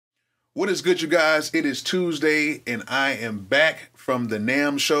What is good, you guys? It is Tuesday, and I am back from the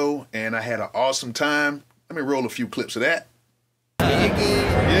NAMM show, and I had an awesome time. Let me roll a few clips of that. Yeah.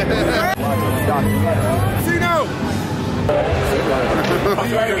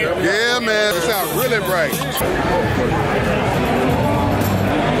 Yeah, man, it sounds really bright.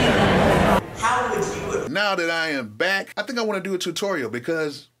 Now that I am back, I think I want to do a tutorial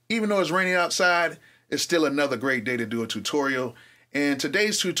because even though it's raining outside, it's still another great day to do a tutorial. And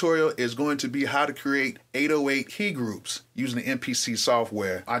today's tutorial is going to be how to create 808 key groups using the MPC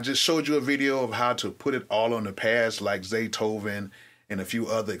software. I just showed you a video of how to put it all on the pads like Zaytoven and a few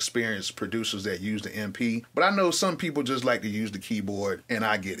other experienced producers that use the MP. But I know some people just like to use the keyboard, and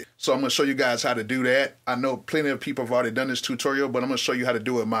I get it. So I'm going to show you guys how to do that. I know plenty of people have already done this tutorial, but I'm going to show you how to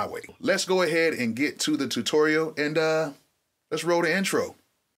do it my way. Let's go ahead and get to the tutorial, and let's roll the intro.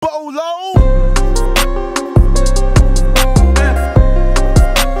 Bolo!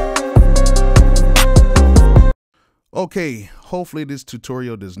 Okay, hopefully this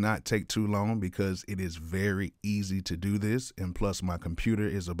tutorial does not take too long because it is very easy to do this, and plus my computer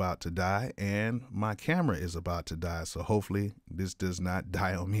is about to die and my camera is about to die, so hopefully this does not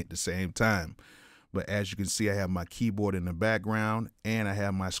die on me at the same time. But as you can see, I have my keyboard in the background and I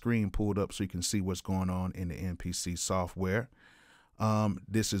have my screen pulled up so you can see what's going on in the MPC software.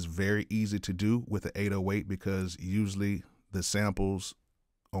 This is very easy to do with the 808 because usually the samples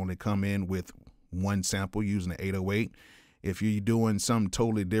only come in with one sample using the 808. If you're doing something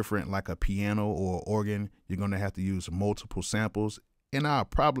totally different like a piano or organ, you're going to have to use multiple samples, and I'll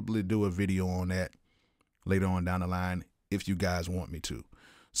probably do a video on that later on down the line if you guys want me to.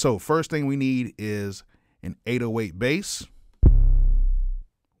 So first thing we need is an 808 bass,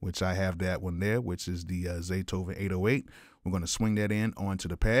 which I have that one there, which is the Zaytoven 808. We're going to swing that in onto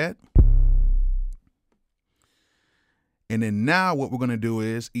the pad. And then now what we're going to do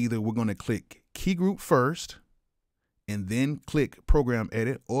is either we're going to click KeyGroup first and then click Program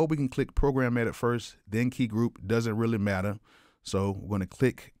Edit, or we can click Program Edit first, then KeyGroup. Doesn't really matter. So we're going to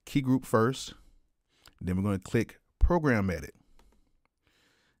click KeyGroup first, then we're going to click Program Edit.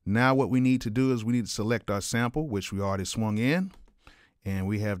 Now what we need to do is we need to select our sample, which we already swung in, and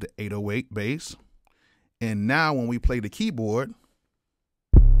we have the 808 bass. And now when we play the keyboard,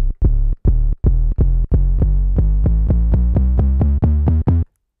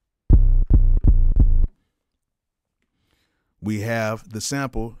 we have the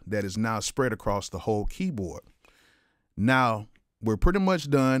sample that is now spread across the whole keyboard. Now, we're pretty much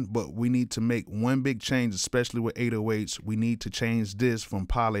done, but we need to make one big change, especially with 808s. We need to change this from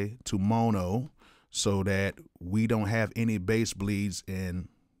poly to mono so that we don't have any bass bleeds, and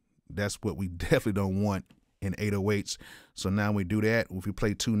that's what we definitely don't want in 808s. So now when we do that, if we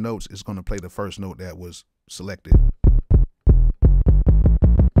play two notes, it's going to play the first note that was selected.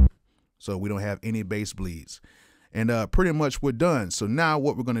 So we don't have any bass bleeds. And pretty much we're done. So now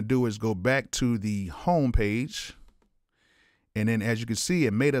what we're going to do is go back to the home page. And then as you can see,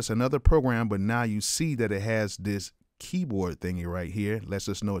 it made us another program, but now you see that it has this keyboard thingy right here. Lets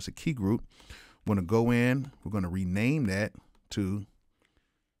us know it's a key group. We're going to go in. We're going to rename that to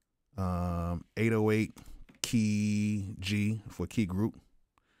 808 key G for key group.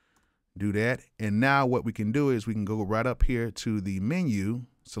 Do that. And now what we can do is we can go right up here to the menu,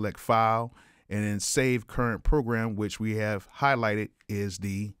 select File, and then save current program, which we have highlighted is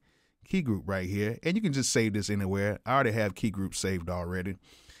the key group right here. And you can just save this anywhere. I already have key group saved already.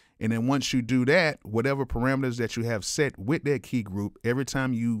 And then once you do that, whatever parameters that you have set with that key group, every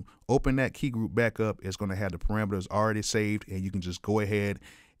time you open that key group back up, it's going to have the parameters already saved, and you can just go ahead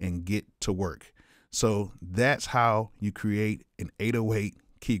and get to work. So that's how you create an 808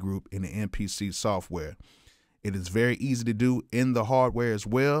 key group in the MPC software. It is very easy to do in the hardware as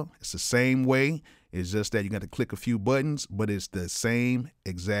well. It's the same way. It's just that you got to click a few buttons, but it's the same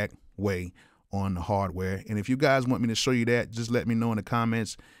exact way on the hardware. And if you guys want me to show you that, just let me know in the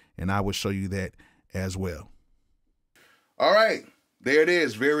comments and I will show you that as well. All right, there it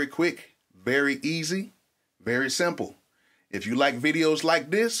is. Very quick, very easy, very simple. If you like videos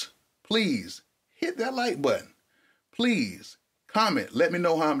like this, please hit that like button. Please comment. Let me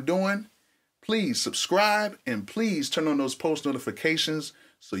know how I'm doing. Please subscribe, and please turn on those post notifications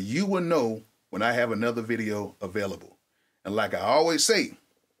so you will know when I have another video available. And like I always say,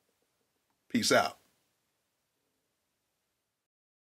 peace out.